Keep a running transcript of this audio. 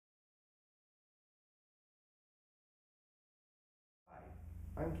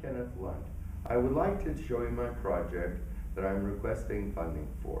I'm Kenneth Lund. I would like to show you my project that I'm requesting funding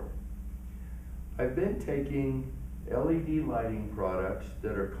for. I've been taking LED lighting products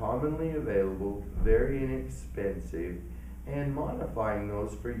that are commonly available, very inexpensive, and modifying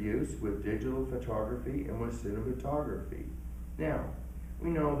those for use with digital photography and with cinematography. Now,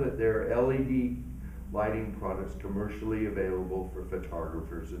 we know that there are LED lighting products commercially available for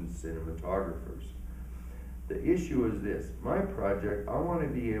photographers and cinematographers. The issue is this: my project, I want to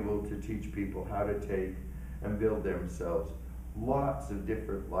be able to teach people how to take and build themselves lots of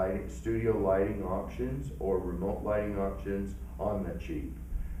different lighting, studio lighting options or remote lighting options on the cheap,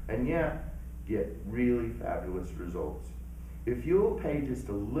 and yet get really fabulous results. If you'll pay just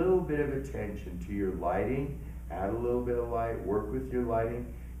a little bit of attention to your lighting, add a little bit of light, work with your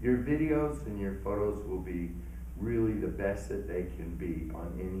lighting, your videos and your photos will be really the best that they can be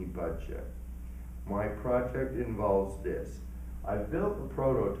on any budget. My project involves this. I've built the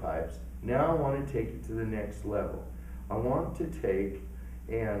prototypes. Now I want to take it to the next level. I want to take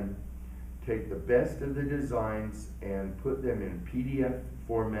the best of the designs and put them in PDF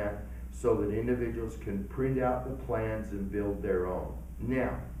format so that individuals can print out the plans and build their own.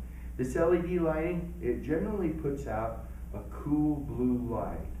 Now, this LED lighting, it generally puts out a cool blue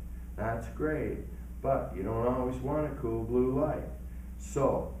light. That's great, but you don't always want a cool blue light.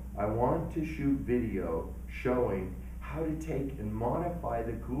 So I want to shoot video showing how to take and modify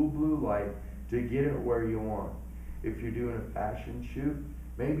the cool blue light to get it where you want. If you're doing a fashion shoot,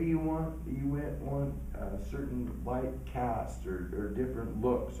 maybe you want a certain light cast or different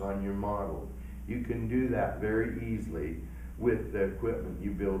looks on your model. You can do that very easily with the equipment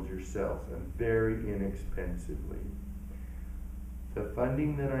you build yourself and very inexpensively. The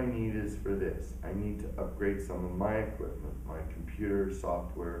funding that I need is for this. I need to upgrade some of my equipment, my computer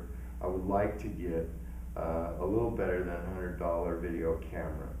software. I would like to get a little better than a $100 video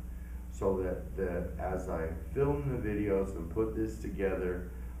camera, so that as I film the videos and put this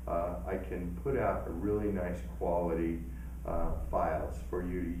together, I can put out a really nice quality files for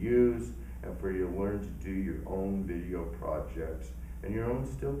you to use and for you to learn to do your own video projects and your own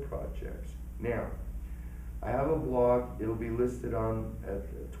still projects. Now, I have a blog. It'll be listed on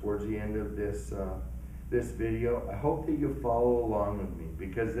towards the end of this video. I hope that you follow along with me,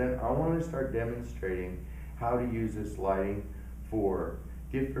 because then I want to start demonstrating how to use this lighting for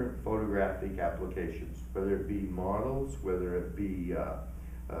different photographic applications, whether it be models, whether it be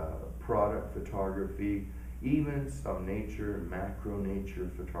product photography, even some nature, macro nature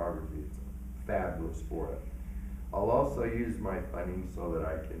photography. It's fabulous for it. I'll also use my funding so that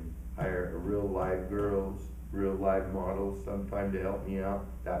I can hire a real live girls, real live models sometime to help me out.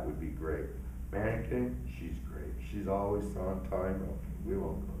 That would be great. Mannequin, she's great. She's always on time. Okay, we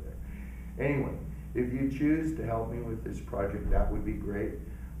won't go there. Anyway, if you choose to help me with this project, that would be great.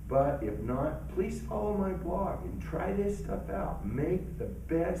 But if not, please follow my blog and try this stuff out. Make the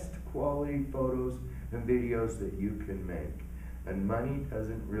best quality photos and videos that you can make. And money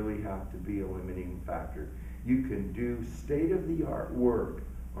doesn't really have to be a limiting factor. You can do state-of-the-art work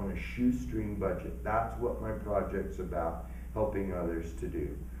on a shoestring budget. That's what my project's about, helping others to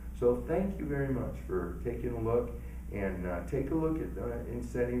do. So thank you very much for taking a look, and take a look at the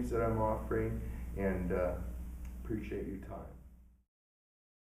incentives that I'm offering, and appreciate your time.